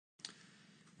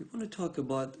We want to talk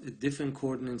about a different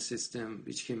coordinate system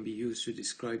which can be used to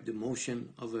describe the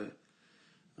motion of a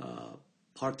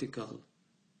particle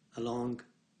along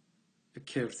a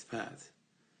curved path.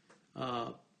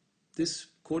 This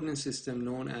coordinate system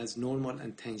known as normal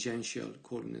and tangential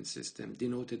coordinate system,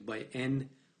 denoted by N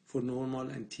for normal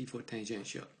and T for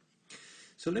tangential.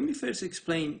 So let me first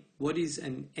explain what is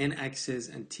an N-axis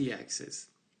and T-axis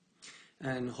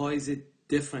and how is it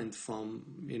different from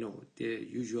the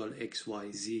usual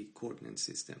XYZ coordinate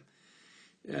system.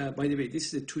 By the way,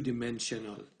 this is a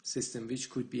two-dimensional system which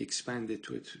could be expanded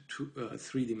to a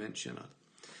three-dimensional.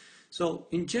 So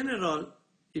in general,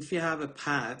 if you have a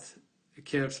path, a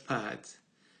curved path,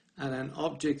 and an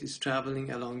object is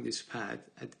traveling along this path,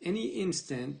 at any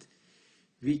instant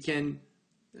we can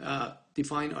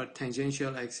define our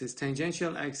tangential axis.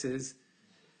 Tangential axis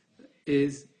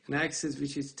is an axis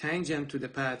which is tangent to the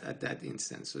path at that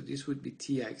instant. So this would be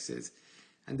t-axis,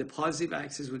 and the positive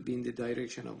axis would be in the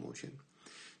direction of motion.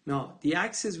 Now, the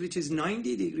axis which is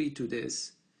 90 degrees to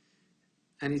this,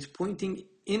 and it's pointing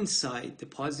inside, the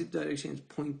positive direction is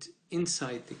point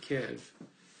inside the curve,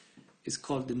 is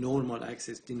called the normal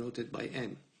axis, denoted by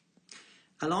N.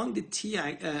 Along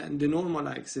the normal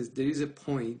axis, there is a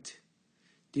point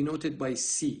denoted by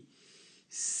C.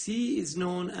 C is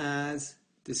known as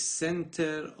the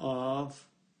center of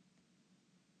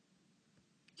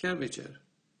curvature.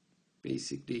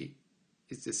 Basically,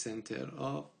 it's the center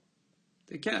of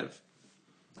the curve,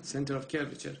 center of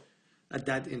curvature at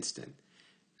that instant.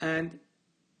 And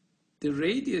the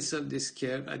radius of this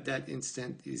curve at that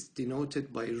instant is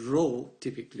denoted by rho,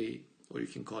 typically, or you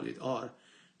can call it R,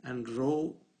 and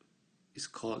rho is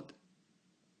called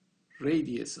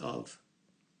radius of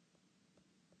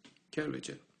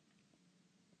curvature.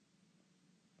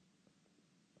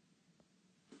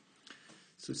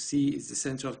 So C is the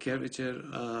center of curvature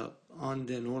on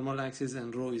the normal axis,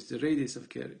 and rho is the radius of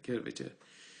curvature.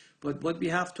 But what we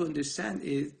have to understand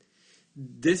is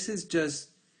this is just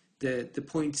the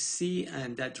point C,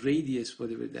 and that radius,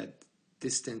 whatever that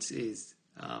distance is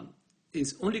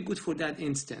only good for that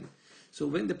instant. So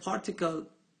when the particle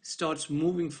starts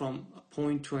moving from a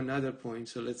point to another point,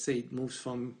 so let's say it moves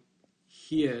from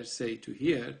here, say, to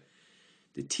here,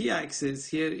 the t-axis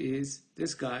here is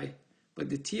this guy, but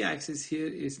the t-axis here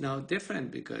is now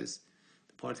different because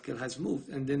the particle has moved.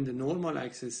 And then the normal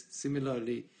axis,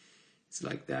 similarly, it's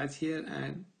like that here,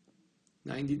 and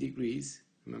 90 degrees.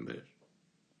 Remember,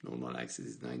 normal axis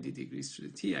is 90 degrees to the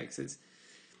t-axis.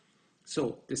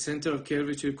 So the center of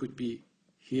curvature could be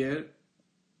here,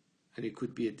 and it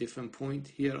could be a different point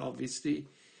here, obviously,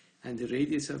 and the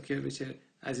radius of curvature,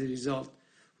 as a result,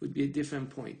 would be a different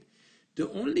point. The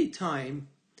only time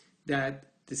that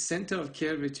the center of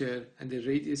curvature and the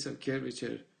radius of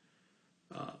curvature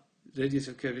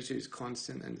is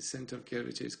constant and the center of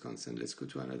curvature is constant, let's go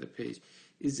to another page,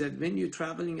 is that when you're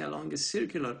traveling along a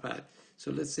circular path.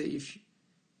 So let's say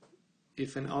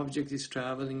if an object is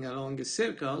traveling along a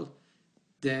circle,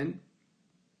 then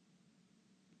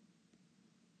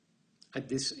at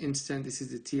this instant, this is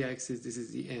the t-axis, this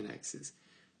is the n-axis.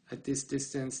 At this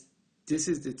distance, this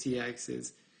is the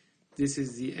t-axis, this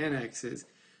is the n-axis.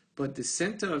 But the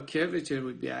center of curvature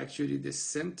would be actually the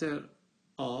center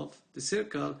of the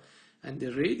circle, and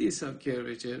the radius of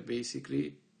curvature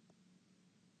basically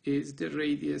is the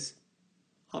radius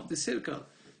of the circle.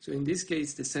 So in this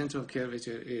case, the center of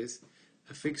curvature is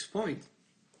a fixed point,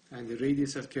 and the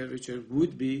radius of curvature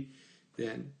would be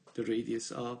then the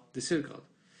radius of the circle.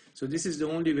 So this is the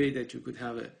only way that you could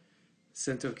have a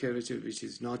center of curvature which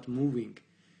is not moving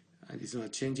and is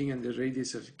not changing, and the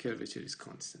radius of curvature is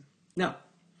constant. Now,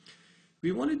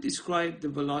 we want to describe the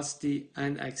velocity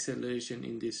and acceleration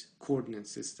in this coordinate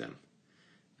system,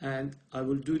 and I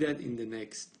will do that in the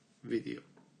next video.